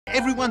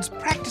everyone's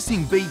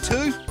practicing,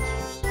 B2.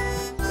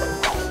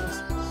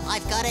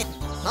 I've got it!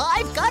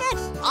 I've got it!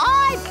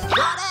 I've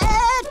got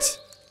it!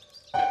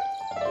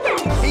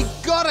 He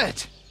got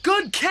it!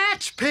 Good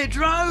catch,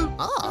 Pedro!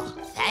 Oh,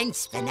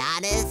 thanks,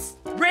 Bananas.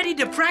 Ready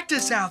to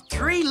practice our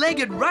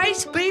three-legged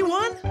race,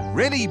 B1?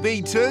 Ready,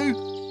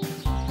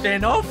 B2?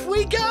 Then off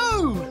we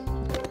go!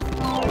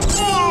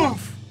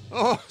 Oof!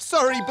 Oh,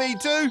 sorry,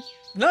 B2.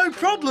 No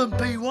problem,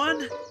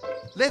 B1.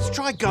 Let's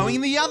try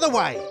going the other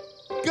way.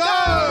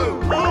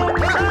 Go!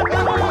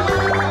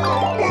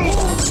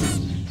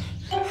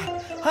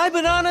 Hi,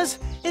 Bananas.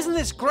 Isn't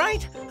this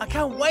great? I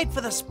can't wait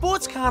for the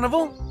sports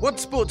carnival. What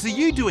sports are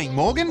you doing,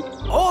 Morgan?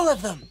 All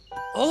of them.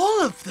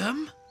 All of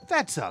them?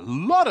 That's a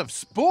lot of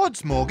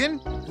sports, Morgan.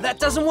 That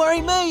doesn't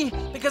worry me,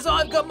 because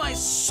I've got my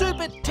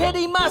super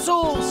Teddy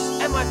muscles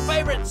and my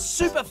favourite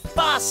super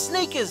fast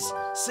sneakers.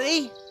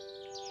 See?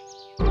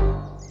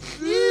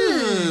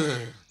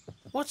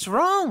 What's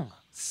wrong?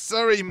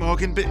 Sorry,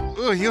 Morgan, but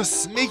your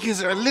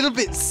sneakers are a little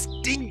bit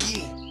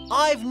stinky.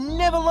 I've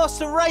never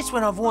lost a race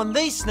when I've worn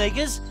these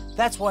sneakers.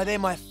 That's why they're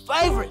my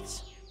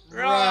favourites.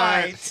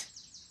 Right.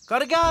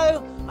 Gotta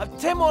go. I've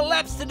 10 more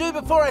laps to do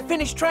before I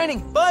finish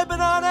training. Bye,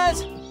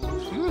 Bananas.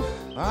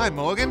 Bye,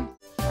 Morgan.